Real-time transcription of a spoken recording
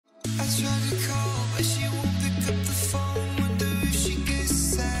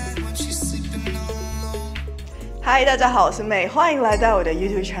嗨，大家好，我是妹，欢迎来到我的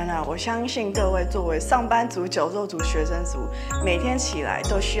YouTube channel。我相信各位作为上班族、九州族、学生族，每天起来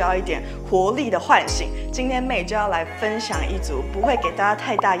都需要一点活力的唤醒。今天妹就要来分享一组不会给大家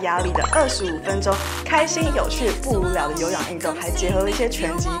太大压力的25分钟开心、有趣、不无聊的有氧运动，还结合了一些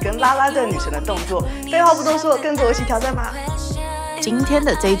拳击跟啦啦队女神的动作。废话不多说，跟着我一起挑战吧！今天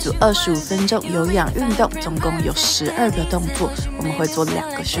的这一组25分钟有氧运动，总共有12个动作，我们会做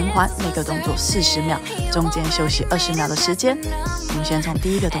2个循环，每个动作40秒，中间休息20秒的时间。我们先从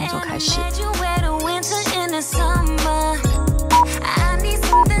第一个动作开始。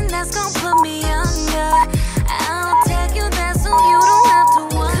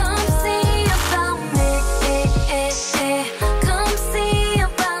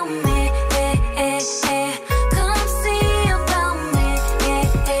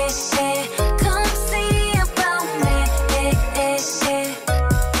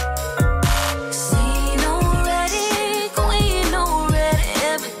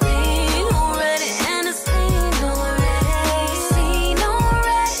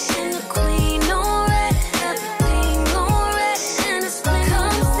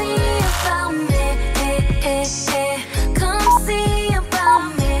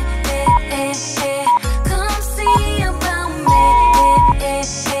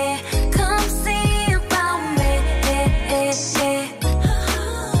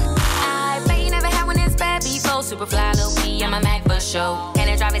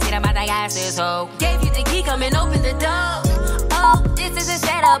Gave you the key, come and open the door. Oh, this is a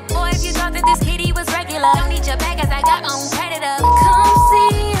setup. Boy, if you thought that this kitty was regular, don't need your bag as I got on credit up. Come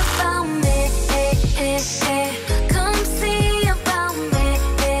see about me. Come see about me.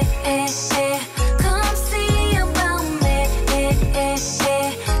 Come see about me.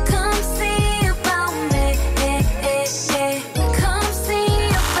 Come see about me. Come see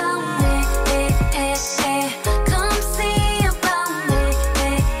about me.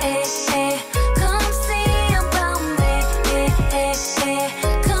 Come see about me.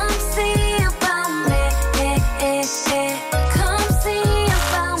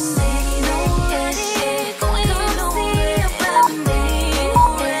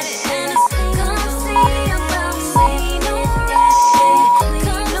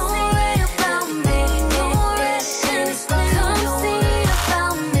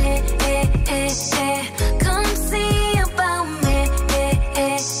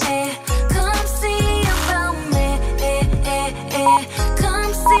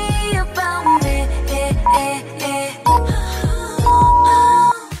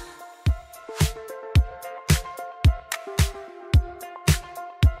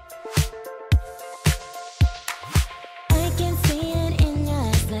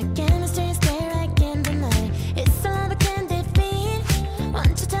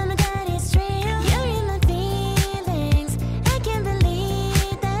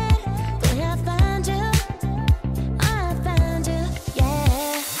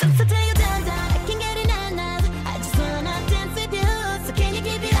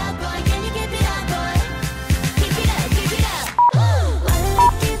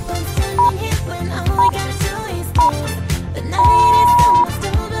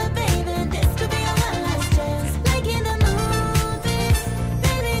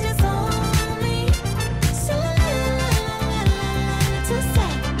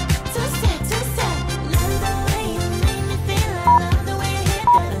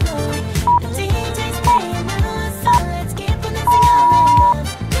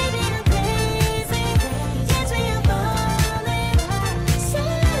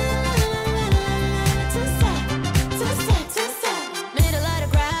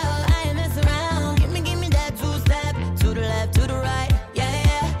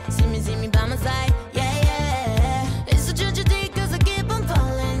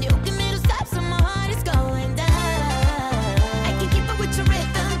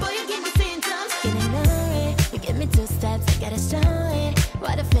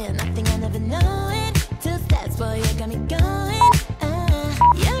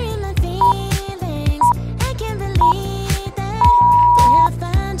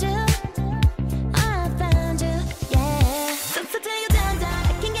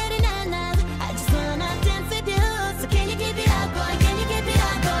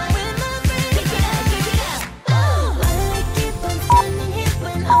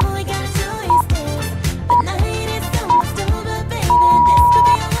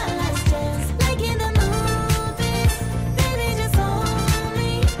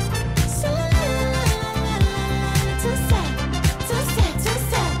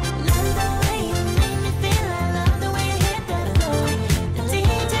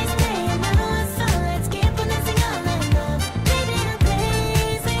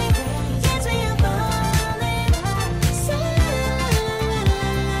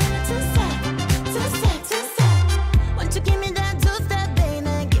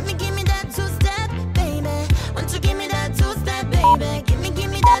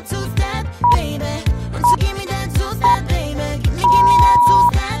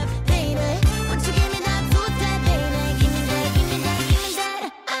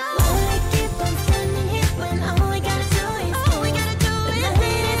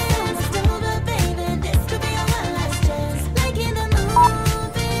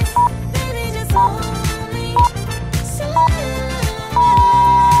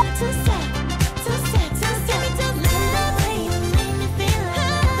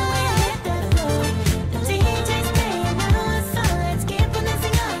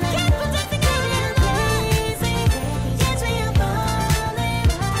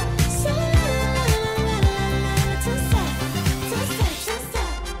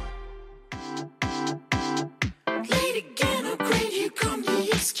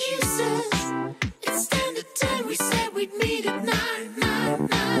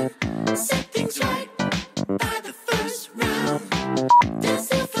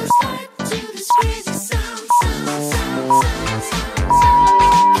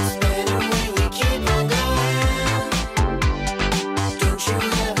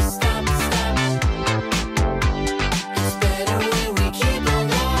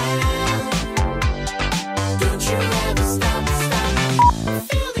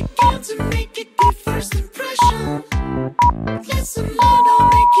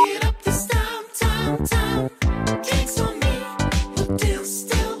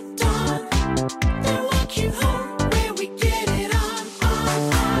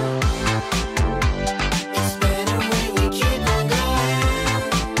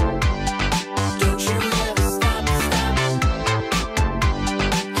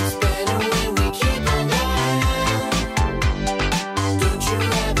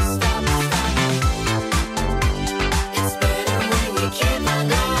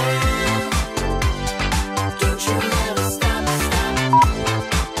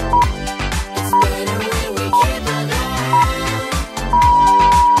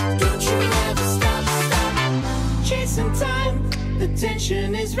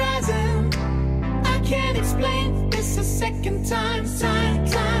 tension is rising. I can't explain, this a second time.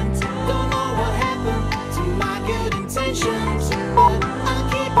 Don't know what happened to my good intentions, but I'll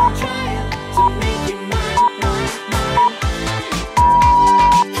keep on trying to make you mine.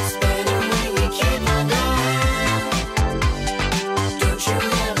 It's better when we keep on going. Don't you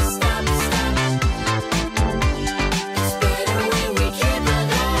ever stop. It's better when we keep on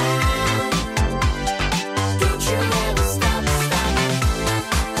going. Don't you ever stop.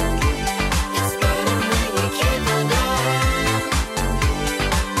 It's better when we keep on going.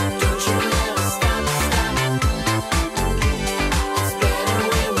 Don't you ever stop. It's better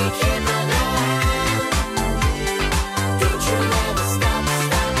when we keep on going. Don't you ever stop.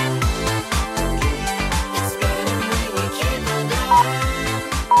 It's better when we keep on going.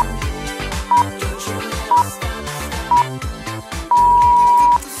 Don't you ever stop.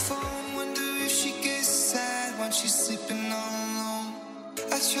 The phone, wonder if she gets sad when she's sleeping all alone.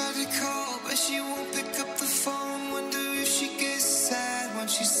 I tried to call, but she won't pick up the phone. Wonder if she gets sad when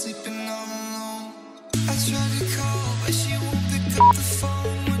she's sleeping all alone. I tried to call, but she won't pick up the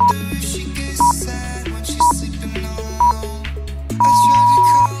phone. Wonder if she gets sad when she's sleeping all alone. I tried to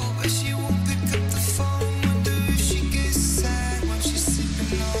call, but she won't pick up the phone. Wonder if she gets sad when she's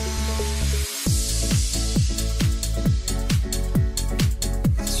sleeping all alone.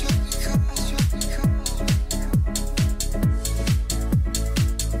 I tried to call.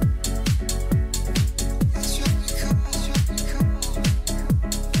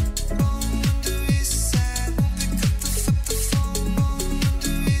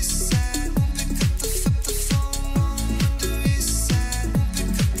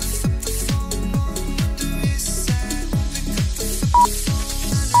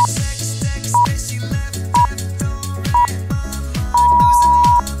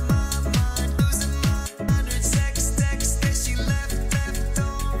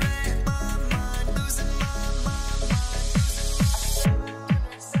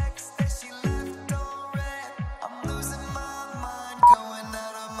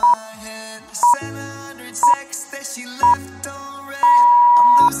 She left on red.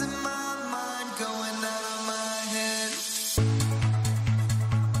 I'm losing my mind, going out of my head.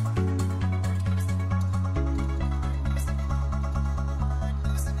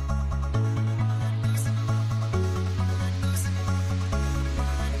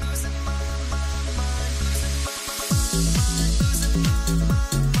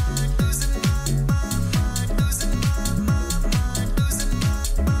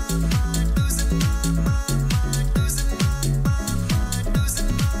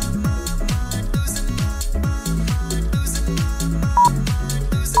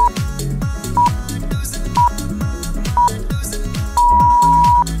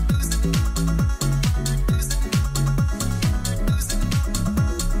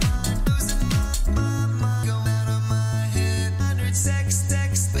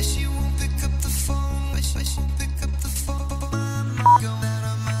 Text, but she won't pick up the phone. But she won't pick up the phone. Going out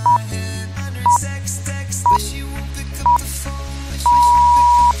of my head. 100 text, but she won't pick up the phone. But she won't pick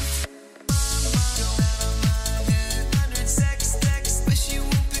up the phone. Going out of my head. 100 text, but she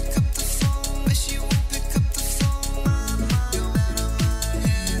won't pick up the phone. But she won't pick up the phone. Going out of my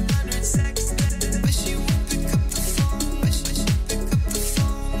head. 100 text, but she won't pick up the phone. But she won't pick up the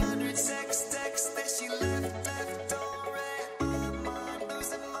phone. 100 text, that she left on red.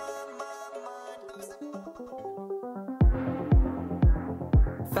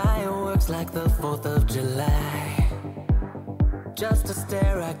 Fireworks like the 4th of July. Just to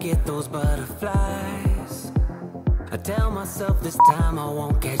stare, I get those butterflies. I tell myself this time I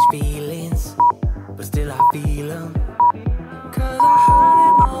won't catch feelings, but still I feel them. Cause I heard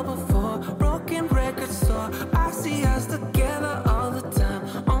it all before, broken record store. I see us together all the time,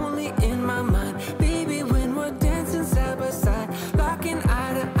 only in my mind. Baby, when we're dancing side by side, locking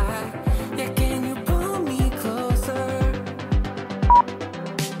eye to eye. Yeah, can you pull me closer?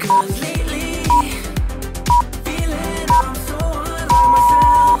 Cause lately, feeling I'm so unlike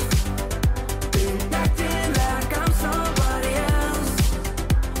myself. Been acting like I'm somebody else.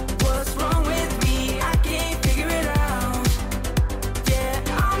 What's wrong with me? I can't figure it out. Yeah,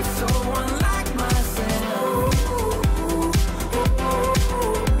 I'm so unlike myself.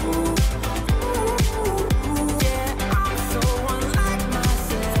 Yeah, I'm so unlike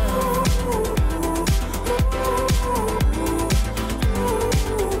myself.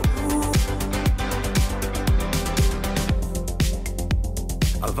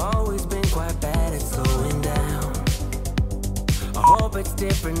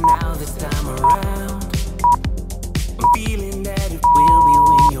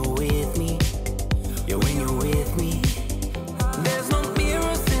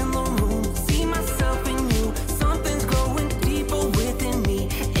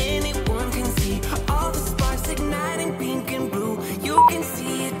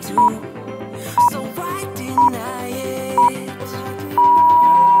 do. So why deny it?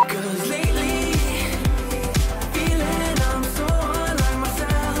 'Cause lately, feeling I'm so unlike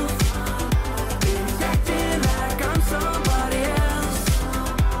myself. Been acting like I'm somebody else.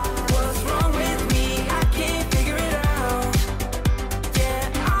 What's wrong with me? I can't figure it out. Yeah,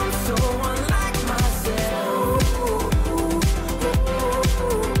 I'm so unlike myself.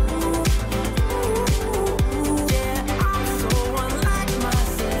 Yeah, I'm so unlike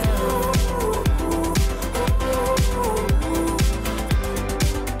myself.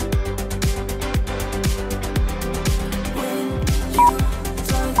 When you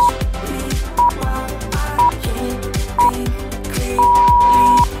touch me, why I can't think clearly.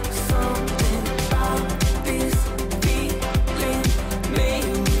 Something about this feeling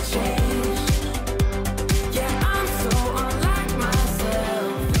made me change. Yeah, I'm so unlike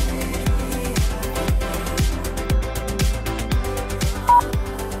myself.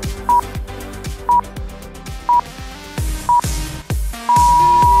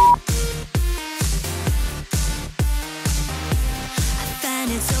 Find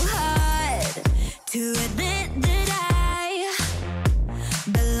it so hard to admit that I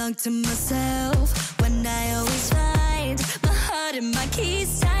belong to myself when I always find my heart and my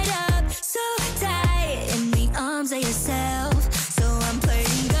keys tied up so tight in the arms of yourself. So I'm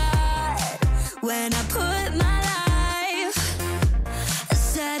playing God when I put my life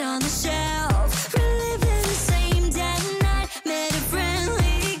aside on the shelf, reliving the same damn night. Met a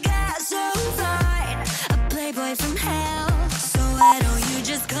friendly guy so fine, a playboy from hell. So why don't you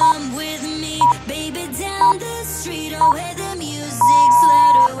just come with me, baby, down the street, or where the music's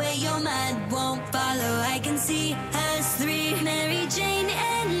louder, where your mind won't follow. I can see us three, Mary Jane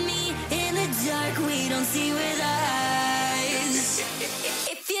and me, in the dark. We don't see with our eyes.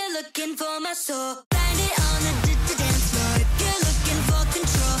 If you're looking for my soul, find it on the dance floor. If you're looking for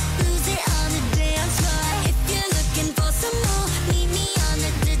control, lose it on the dance floor. If you're looking for some more, meet me on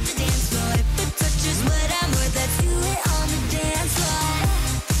the dance floor. If it touches what I'm worth, let's do it on the dance floor.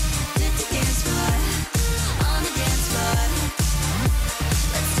 Dance floor, on the dance floor.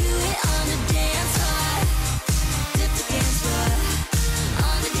 Let's do it on the dance floor. Dance floor,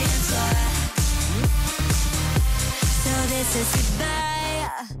 on the dance floor. So this is goodbye,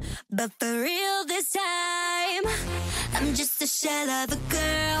 but for real this time, I'm just a shell of a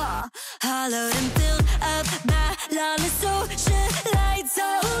girl, hollowed and filled up by lawless socialites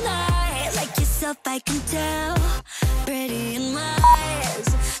all night. Like yourself, I can tell, pretty and wise,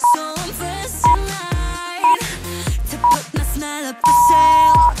 so I'm first in line to put my smile up for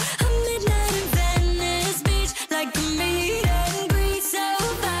sale. A midnight in Venice Beach, like a meet and greet so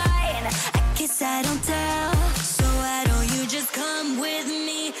fine. I guess I don't tell. So why don't you just come with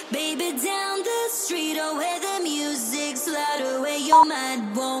me, baby, down the street, or where the music's louder, where your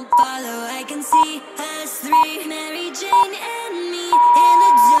mind won't follow. I can see us three, Mary Jane and me, in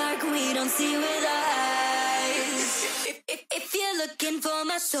the dark. We don't see with our eyes. If you're looking for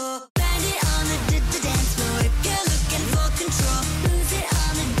my soul, find it on the dance floor. If you're looking for control, lose it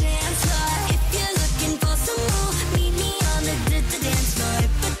on the dance floor. If you're looking for some more, meet me on the dance floor.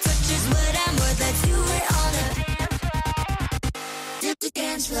 If it touches what I'm worth, let's do it on the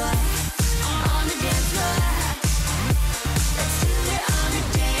dance floor. On the dance floor. Let's do it on the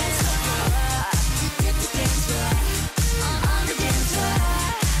dance floor. Dance floor. On the dance floor.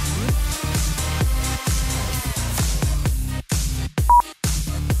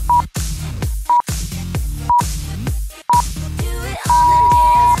 Do it on the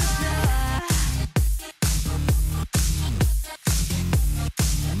dance floor.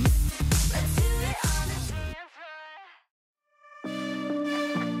 Let's do it on the dance floor.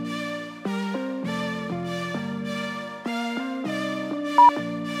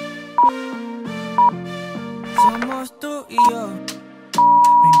 Somos tú y yo.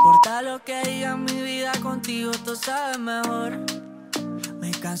 No importa lo que diga mi vida, contigo tú sabes mejor.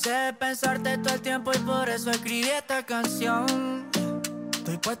 Me cansé de pensarte todo el tiempo y por eso escribí esta canción.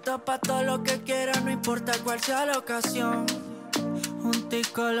 Estoy puesto pa' todo lo que quieras, no importa cuál sea la ocasión.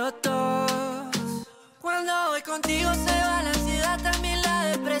 Juntico los dos. Cuando voy contigo se va la ansiedad, también la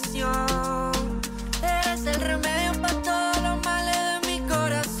depresión. Eres el remedio pa' todos los males de mi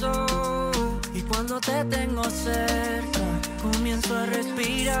corazón. Y cuando te tengo cerca, comienzo a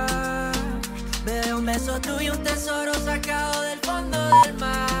respirar. Veo un beso tuyo, un tesoro sacado del fondo del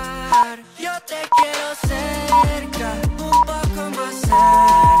mar. Yo te quiero cerca, un poco más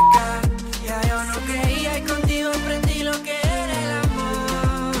cerca. Ya yo no creía y contigo aprendí lo que era el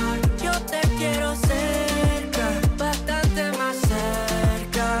amor. Yo te quiero cerca, bastante más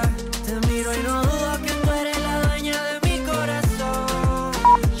cerca. Te miro y no dudo que tú eres la dueña de mi corazón.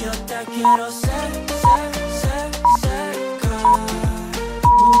 Yo quiero cerca,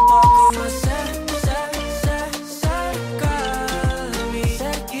 un poco más cerca de mí,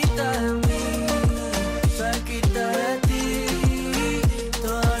 cerquita de mí, cerquita de ti.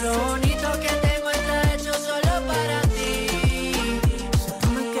 Todo lo bonito que tengo está hecho solo para ti. Si tú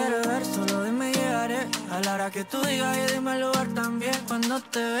me quieres ver, solo dime y llegaré a la hora que tú digas y dime el lugar también. Cuando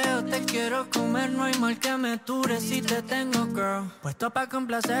te veo te quiero comer, no hay mal que me dure si te tengo, girl. Puesto pa'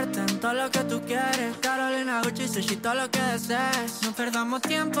 complacerte en todo lo que tú quieres. Carolina, Gucci, sushi, todo lo que desees. No perdamos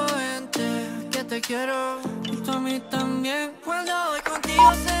tiempo, vente, que te quiero y tú a mí también. Cuando voy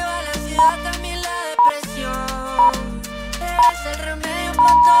contigo se va la ansiedad, también la depresión. Eres el remedio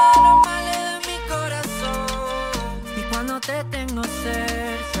para todos los males de mi corazón. Y cuando te tengo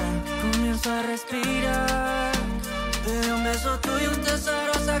cerca, comienzo a respirar. De un beso tuyo un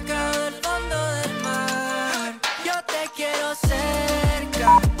tesoro sacado del fondo del mar. Yo te quiero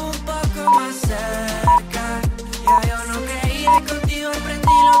cerca, un poco más cerca. Ya yo no creía y contigo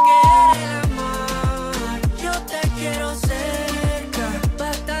aprendí lo que era el amor. Yo te quiero cerca,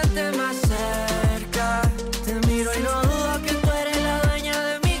 bastante más cerca. Te miro y no dudo que tú eres la dueña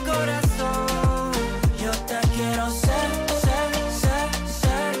de mi corazón. Yo te quiero cerca,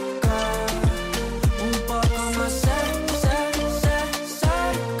 un poco más cerca.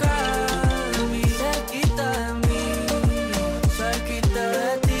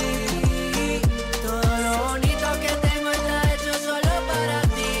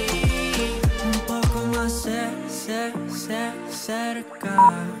 Cerca,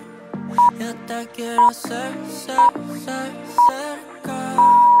 yo te quiero cerca,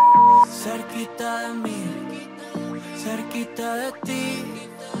 cerquita de mí, cerquita de ti.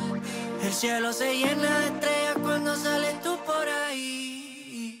 El cielo se llena de estrellas cuando sales tú por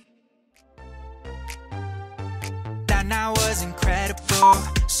ahí. That night was incredible,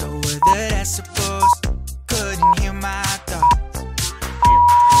 so were the decibels. Couldn't hear my thoughts.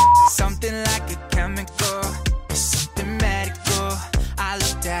 Something like a chemical, something medical. I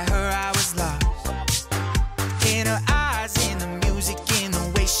looked at her, I was lost. In her eyes, in the music, in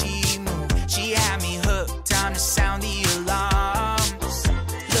the way she moved. She had me hooked on the sound, the alarm.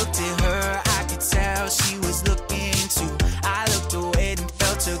 Looked at her, I could tell she was looking too. I looked away and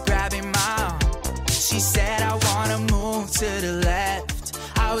felt her grabbing my arm. She said, I wanna move to the left.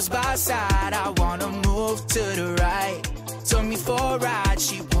 I was by her side, I wanna move to the right. Took me for a ride,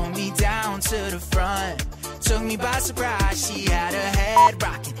 she pulled me down to the front. Took me by surprise, she had her head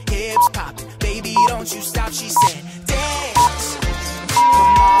rocking, hips popping. Baby, don't you stop, she said, dance,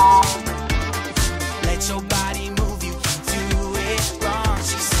 come on. Let your body move, you can do it wrong.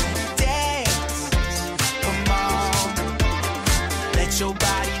 She said, dance, come on. Let your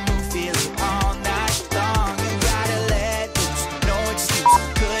body move, feel it all night long. You gotta let loose, no excuse,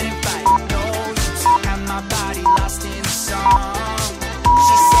 couldn't fight, no use. Had my body lost in the song.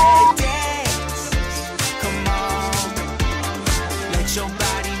 She said, dance, come on. Let your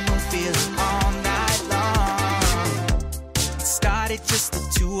body move, feel it all night long. It started just the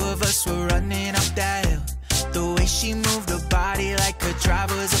two of us, were running up that hill. The way she moved her body like her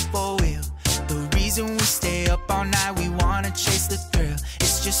driver's a four-wheel. The reason we stay up all night, we wanna chase the thrill.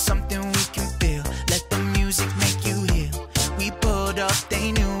 It's just something we can feel. Let the music make you heal. We pulled up,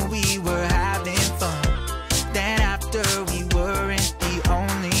 they knew we were having fun. Then after we weren't the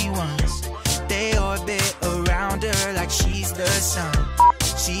only ones, they orbit around her like she's the sun.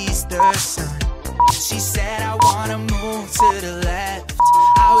 She's the sun. She said, I wanna move to the left.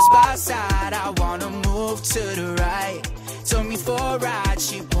 I was by her side, I wanna move to the right. Took me for a ride,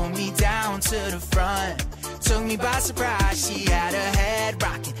 she pulled me down to the front. Took me by surprise, she had her head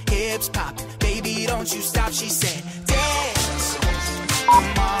rocking, hips popping. Baby, don't you stop, she said, dance,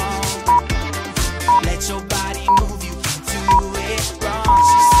 come on. Let your body move, you can do it wrong.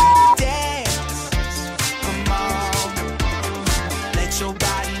 She said, dance, come on. Let your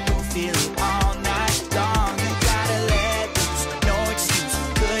body move, feel it all night long. You gotta let loose, no excuse,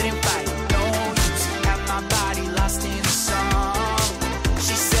 couldn't fight, no use. Had my body lost in the song.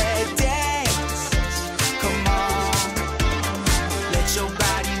 She said, dance, come on. Let your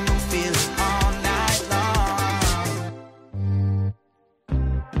body move, feel it all night long.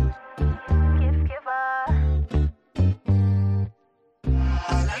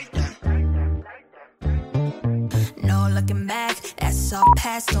 No looking back, that's all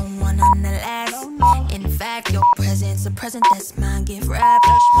past, don't wanna last. In fact, your present's a present, that's my gift wrap.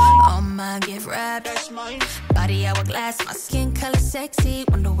 Oh, my gift wrap. Body hourglass, my skin color sexy.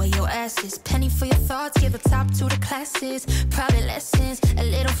 Wonder where your ass is. Penny for your thoughts, give the top to the classes. Private lessons, a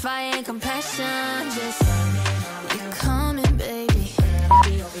little fire and compassion. Just, you're coming, baby.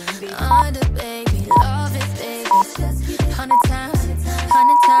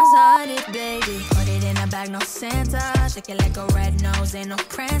 shake it like a red nose, ain't no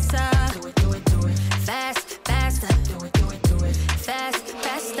prancer. Do it, do it, do it. Fast, faster. Do it, do it, do it. Fast,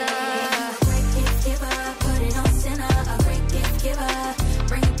 faster. Great gift giver, put it on center. A great gift giver,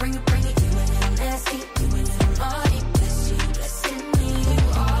 bring it, bring it, bring it. You a little nasty, you a little naughty. Bless you, blessing me. You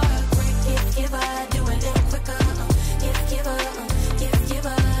are a great gift giver. Do a little quicker, gift giver, gift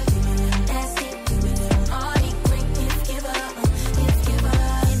giver. You a little nasty, you a little naughty. Great gift giver, gift giver.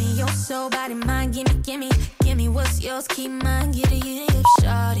 Give me your soul, body, mind. Give me what's yours, keep mine. Get it,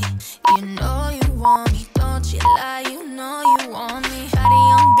 shawty. You know you want me, don't you lie. You know you want me. Body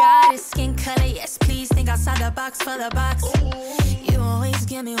on goddess, skin color, yes please. Think outside the box for the box. You always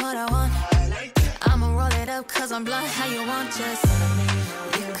give me what I want. I'ma roll it up cause I'm blunt. How you want, just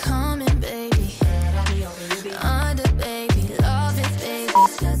you coming, baby. Under, baby, love it, baby.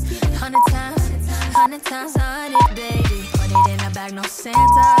 100 times on it, baby. Put it in a bag, no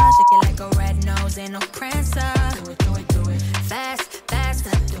Santa. Shake it like a red nose, ain't no prancer. Do it, do it, do it. Fast, faster.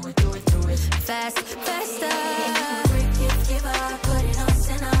 Do it, do it, do it. Fast, faster. A great gift giver, put it on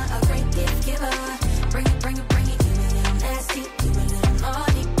center. A great gift giver, bring it, bring it, bring it. You a little nasty, you a little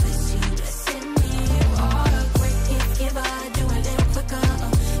naughty. Bless you, blessing me. You are a great gift giver. Do a little quicker,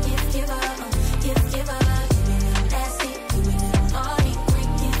 gift giver, gift giver. You a little nasty, you a little naughty.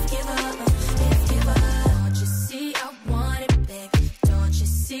 Great gift giver, gift giver. Don't you see I want it, baby? Don't you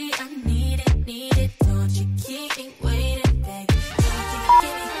see I need it, need it? Don't you keep me waiting, baby?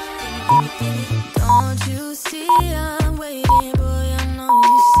 Don't you see I'm waiting, boy? I know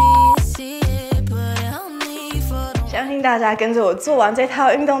you see it, but I'll need for the 相信大家跟着我做完这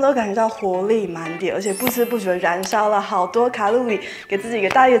套运动都感觉到活力满点，而且不知不觉燃烧了好多卡路里，给自己一个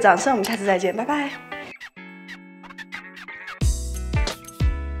大力的掌声。我们下次再见，拜拜。